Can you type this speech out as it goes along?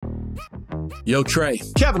Yo, Trey.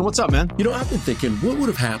 Kevin, what's up, man? You know, I've been thinking, what would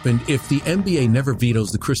have happened if the NBA never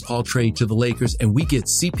vetoes the Chris Paul trade to the Lakers and we get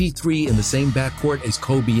CP3 in the same backcourt as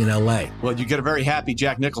Kobe in LA? Well, you get a very happy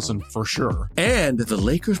Jack Nicholson for sure. And the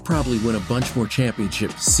Lakers probably win a bunch more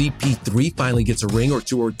championships. CP3 finally gets a ring or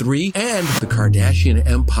 2 or 3, and the Kardashian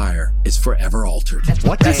empire is forever altered.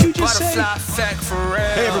 What did you just say?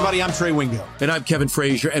 Hey, everybody, I'm Trey Wingo. And I'm Kevin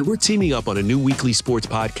Frazier, and we're teaming up on a new weekly sports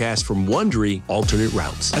podcast from Wondery, Alternate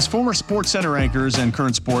Routes. As former SportsCenter anchors and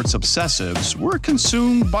current sports obsessives, we're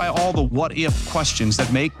consumed by all the what-if questions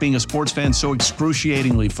that make being a sports fan so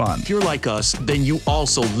excruciatingly fun. If you're like us, then you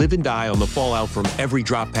also live and die on the fallout from every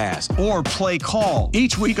drop pass. Or play call.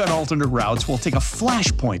 Each week on Alternate Routes, we'll take a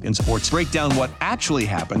flashpoint in sports, break down what actually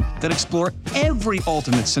happened, then explore every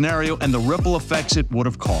alternate scenario and the ripple effects it would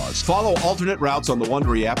have caused. Follow Alternate Routes on the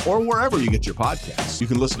Wondery app or wherever you get your podcasts. You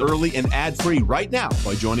can listen early and ad-free right now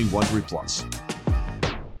by joining Wondery Plus.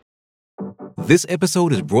 This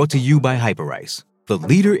episode is brought to you by Hyperice, the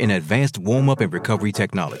leader in advanced warm-up and recovery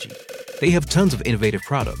technology. They have tons of innovative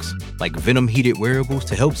products, like Venom heated wearables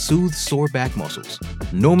to help soothe sore back muscles,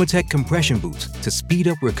 Normatec compression boots to speed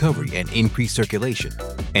up recovery and increase circulation,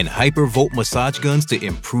 and Hypervolt massage guns to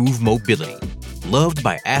improve mobility. Loved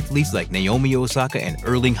by athletes like Naomi Osaka and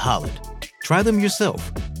Erling Haaland. Try them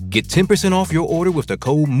yourself. Get 10% off your order with the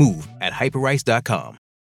code MOVE at hyperice.com.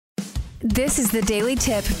 This is the Daily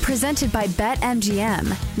Tip presented by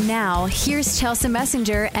BetMGM. Now, here's Chelsea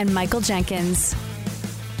Messenger and Michael Jenkins.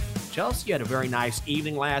 Chelsea, you had a very nice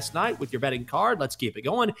evening last night with your betting card. Let's keep it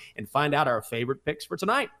going and find out our favorite picks for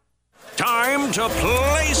tonight. Time to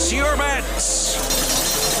place your bets.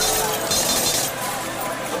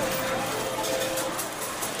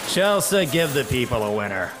 Chelsea, give the people a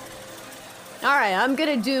winner. All right, I'm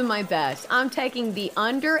going to do my best. I'm taking the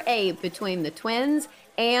under 8 between the Twins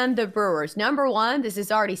and the Brewers. Number one, this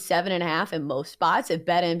is already 7.5 in most spots. At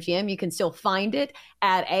BetMGM, you can still find it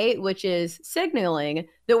at 8, which is signaling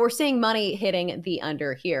that we're seeing money hitting the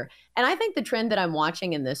under here. And I think the trend that I'm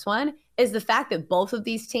watching in this one is the fact that both of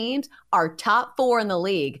these teams are top 4 in the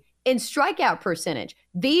league in strikeout percentage.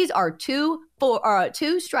 These are two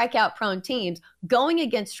strikeout-prone teams going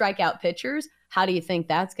against strikeout pitchers. How do you think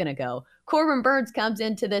that's going to go? Corbin Burns comes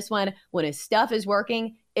into this one when his stuff is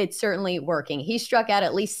working. It's certainly working. He struck out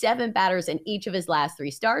at least 7 batters in each of his last 3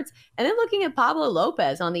 starts. And then looking at Pablo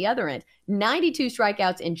Lopez on the other end, 92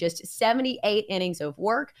 strikeouts in just 78 innings of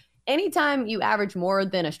work. Anytime you average more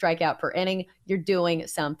than a strikeout per inning, you're doing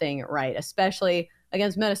something right, especially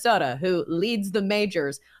against Minnesota, who leads the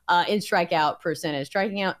majors in strikeout percentage,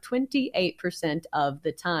 striking out 28% of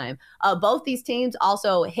the time. Both these teams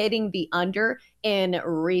also hitting the under in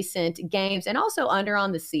recent games and also under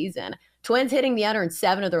on the season. Twins hitting the under in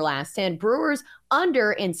 7 of their last 10. Brewers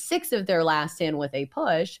under in 6 of their last 10 with a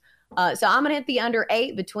push. So I'm going to hit the under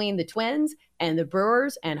 8 between the Twins and the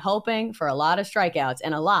Brewers and hoping for a lot of strikeouts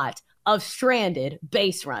and a lot of stranded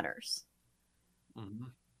base runners. Mm-hmm.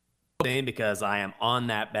 Because I am on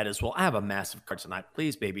that bet as well. I have a massive card tonight.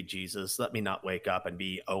 Please, baby Jesus, let me not wake up and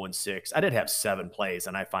be 0-6. I did have 7 plays,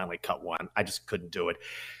 and I finally cut one. I just couldn't do it.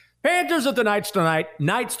 Panthers at the Knights tonight.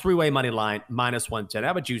 Knights 3-way money line, -110. I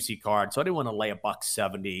have a juicy card, so I didn't want to lay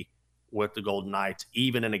 $170 with the Golden Knights,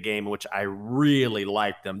 even in a game in which I really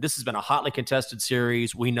like them. This has been a hotly contested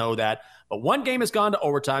series. We know that. But one game has gone to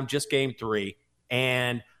overtime, just game 3,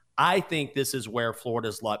 and I think this is where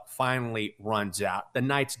Florida's luck finally runs out. The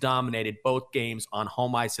Knights dominated both games on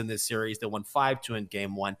home ice in this series. They won 5-2 in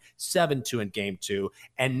game 1, 7-2 in game 2.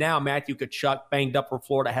 And now Matthew Tkachuk, banged up for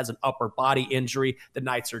Florida, has an upper body injury. The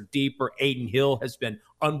Knights are deeper. Aiden Hill has been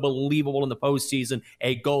unbelievable in the postseason.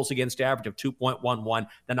 A goals against average of 2.11.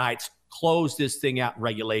 The Knights close this thing out in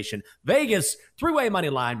regulation. Vegas, 3-way money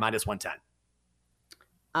line, -110.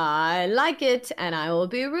 I like it, and I will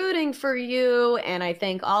be rooting for you. And I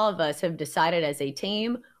think all of us have decided as a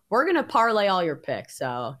team, we're going to parlay all your picks.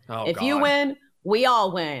 So if you win, we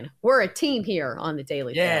all win. We're a team here on the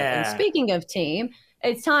Daily Tip. And speaking of team,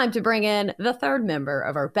 it's time to bring in the third member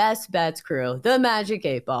of our Best Bets crew, the Magic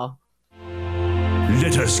 8 Ball.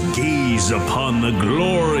 Let us gaze upon the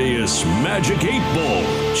glorious Magic 8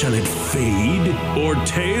 Ball. Shall it fade or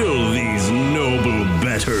tail these noble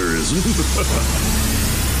betters?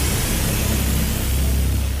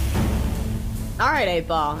 All right, 8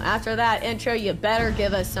 Ball. After that intro, you better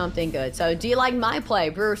give us something good. So do you like my play?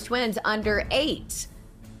 Brewers Twins under 8.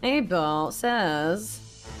 8 Ball says,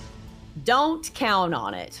 don't count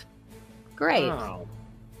on it. Great. Oh.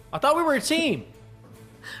 I thought we were a team.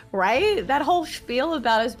 Right? That whole spiel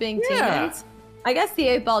about us being teammates. I guess the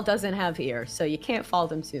 8-ball doesn't have ears, so you can't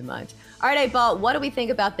fault him too much. All right, 8-ball, what do we think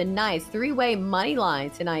about the nice three-way money line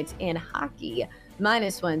tonight in hockey?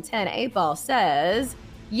 -110. 8-ball says,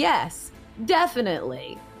 yes,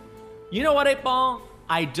 definitely. You know what, 8-ball?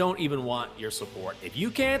 I don't even want your support. If you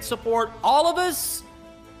can't support all of us,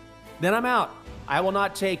 then I'm out. I will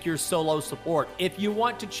not take your solo support. If you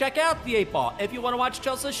want to check out the 8-ball, if you want to watch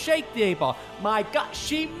Chelsea shake the 8-ball, my God,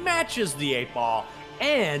 she matches the 8-ball.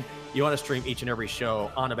 And you want to stream each and every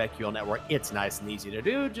show on the BetQL network, it's nice and easy to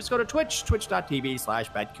do. Just go to Twitch,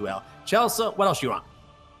 twitch.tv/BetQL. Chelsea, what else you want?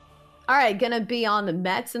 All right, going to be on the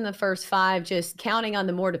Mets in the first 5, just counting on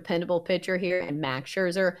the more dependable pitcher here and Max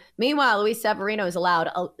Scherzer. Meanwhile, Luis Severino has allowed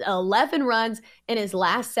 11 runs in his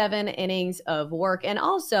last 7 innings of work. And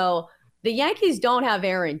also, the Yankees don't have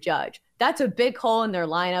Aaron Judge. That's a big hole in their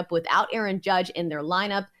lineup. Without Aaron Judge in their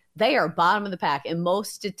lineup, they are bottom of the pack in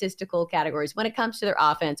most statistical categories when it comes to their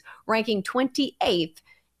offense, ranking 28th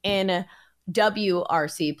in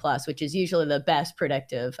WRC plus, which is usually the best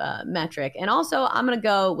predictive metric. And also, I'm going to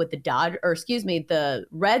go with the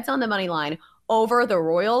Reds on the money line over the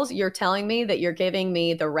Royals. You're telling me that you're giving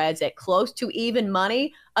me the Reds at close to even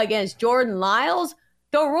money against Jordan Lyles?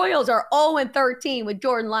 The Royals are 0-13 with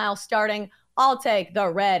Jordan Lyles starting. I'll take the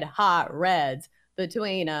red hot Reds.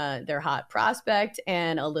 Between their hot prospect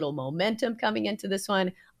and a little momentum coming into this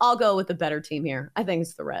one, I'll go with the better team here. I think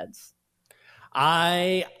it's the Reds.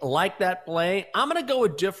 I like that play. I'm going to go a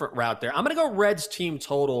different route there. I'm going to go Reds team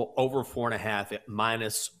total over 4.5 at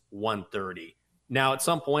 -130. Now, at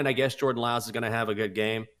some point, I guess Jordan Lyles is going to have a good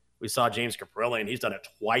game. We saw James Caprilli, and he's done it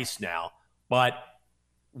twice now. But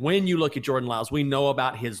when you look at Jordan Lyles, we know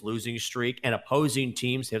about his losing streak, and opposing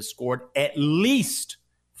teams have scored at least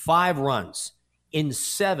 5 runs in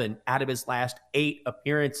 7 out of his last 8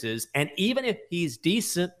 appearances. And even if he's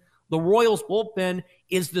decent, the Royals bullpen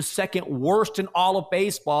is the second worst in all of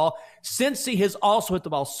baseball. Cincy has also hit the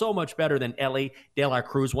ball so much better than Elly De La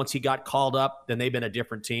Cruz. Once he got called up, then they've been a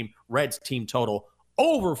different team. Reds team total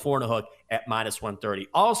over 4.5 at -130.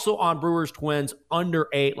 Also on Brewers Twins under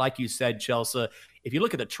 8, like you said, Chelsea. If you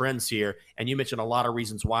look at the trends here, and you mentioned a lot of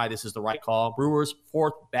reasons why this is the right call, Brewers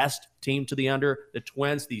 4th best team to the under, the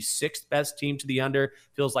Twins the 6th best team to the under.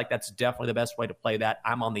 Feels like that's definitely the best way to play that.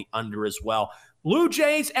 I'm on the under as well. Blue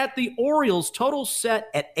Jays at the Orioles, total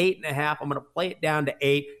set at 8.5. I'm going to play it down to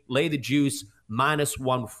 8, lay the juice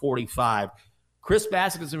 -145. Chris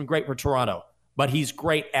Bassitt has been great for Toronto, but he's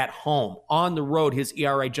great at home. On the road, his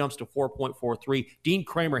ERA jumps to 4.43. Dean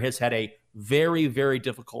Kramer has had a very, very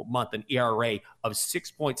difficult month, an ERA of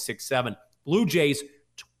 6.67. Blue Jays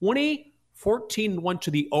 20-14-1 to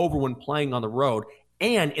the over when playing on the road.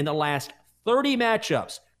 And in the last 30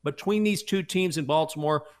 matchups between these two teams in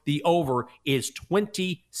Baltimore, the over is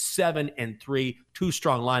 27-3. 2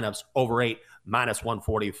 strong lineups, over 8,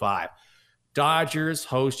 -145. Dodgers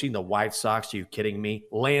hosting the White Sox. Are you kidding me?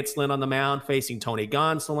 Lance Lynn on the mound facing Tony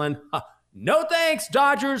Gonsolin. No thanks,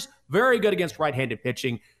 Dodgers. Very good against right-handed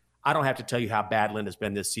pitching. I don't have to tell you how bad Lynn has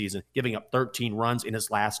been this season, giving up 13 runs in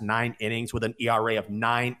his last 9 innings with an ERA of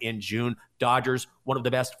 9 in June. Dodgers, one of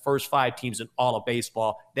the best first 5 teams in all of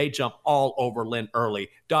baseball. They jump all over Lynn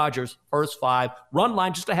early. Dodgers, first 5, run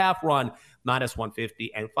line, just a half run,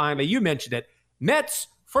 -150. And finally, you mentioned it, Mets,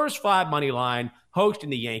 first 5 money line,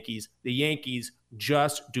 hosting the Yankees. The Yankees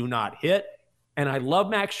just do not hit. And I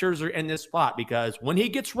love Max Scherzer in this spot because when he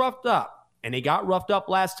gets roughed up, and he got roughed up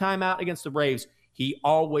last time out against the Braves, he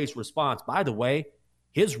always responds. By the way,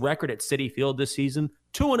 his record at Citi Field this season,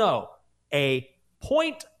 2-0, a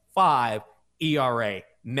 .5 ERA.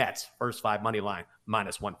 Mets, first 5 money line,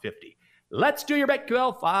 -150. Let's do your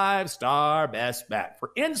BetQL 5-star best bet.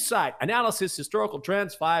 For insight, analysis, historical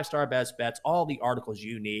trends, 5-star best bets, all the articles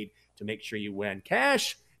you need to make sure you win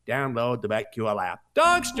cash, download the BetQL app.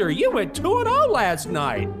 Dogster, you went 2-0 last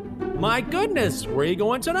night. My goodness, where are you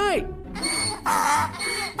going tonight?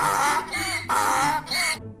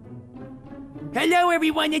 Hello,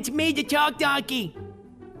 everyone. It's me, the Talk Donkey.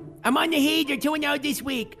 I'm on the heater, 2-0 this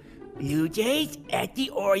week. Blue Jays at the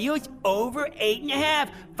Orioles over 8.5.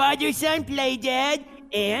 Father-son play, Dad.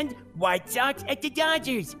 And White Sox at the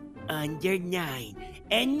Dodgers under 9.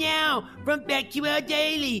 And now, from BetQL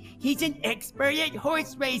Daily, he's an expert at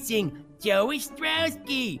horse racing, Joe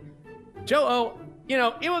Ostrowski. Joe,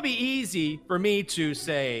 it would be easy for me to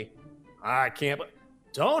say, I can't, but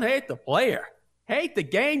don't hate the player. Hate the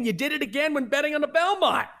game. You did it again when betting on the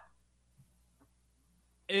Belmont.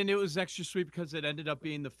 And it was extra sweet because it ended up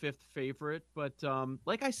being the 5th favorite. But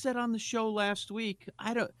like I said on the show last week,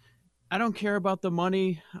 I don't care about the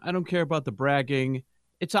money. I don't care about the bragging.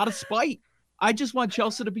 It's out of spite. I just want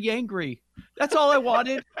Chelsea to be angry. That's all I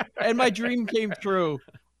wanted. And my dream came true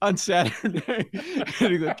on Saturday.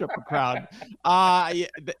 Hitting the Triple Crown. Yeah,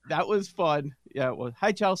 that was fun. Yeah, it was.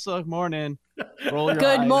 Hi, Chelsea. Morning. Roll your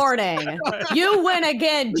Good eyes. morning. You win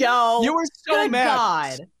again, Joe. You were so Good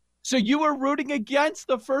mad. God. So you were rooting against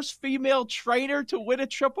the first female trainer to win a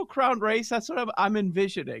Triple Crown race? That's what I'm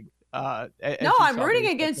envisioning. No, I'm rooting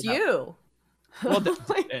against you. Well,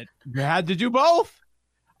 you had to do both.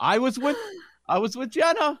 I was with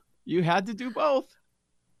Jenna. You had to do both.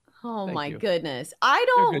 Oh Thank my you. goodness. I You're a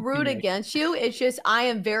don't good root teammate. against you. It's just I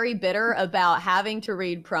am very bitter about having to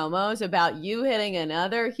read promos about you hitting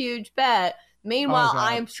another huge bet. Meanwhile, Oh, God.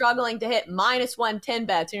 I am struggling to hit minus 110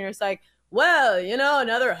 bets. And you're just like, well,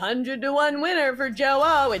 another 100 to 1 winner for Joe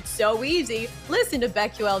O. It's so easy. Listen to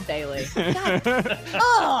BetQL Daily.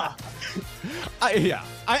 Oh,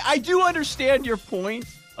 I do understand your point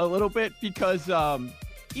a little bit because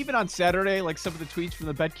even on Saturday, like some of the tweets from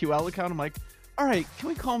the BetQL account, I'm like, all right, can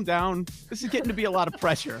we calm down? This is getting to be a lot of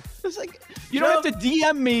pressure. It's like, you don't have to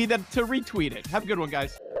DM me to retweet it. Have a good one,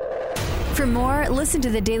 guys. For more, listen to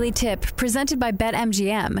the Daily Tip presented by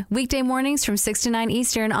BetMGM. Weekday mornings from 6 to 9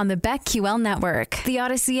 Eastern on the BetQL network, the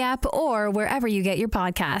Odyssey app, or wherever you get your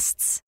podcasts.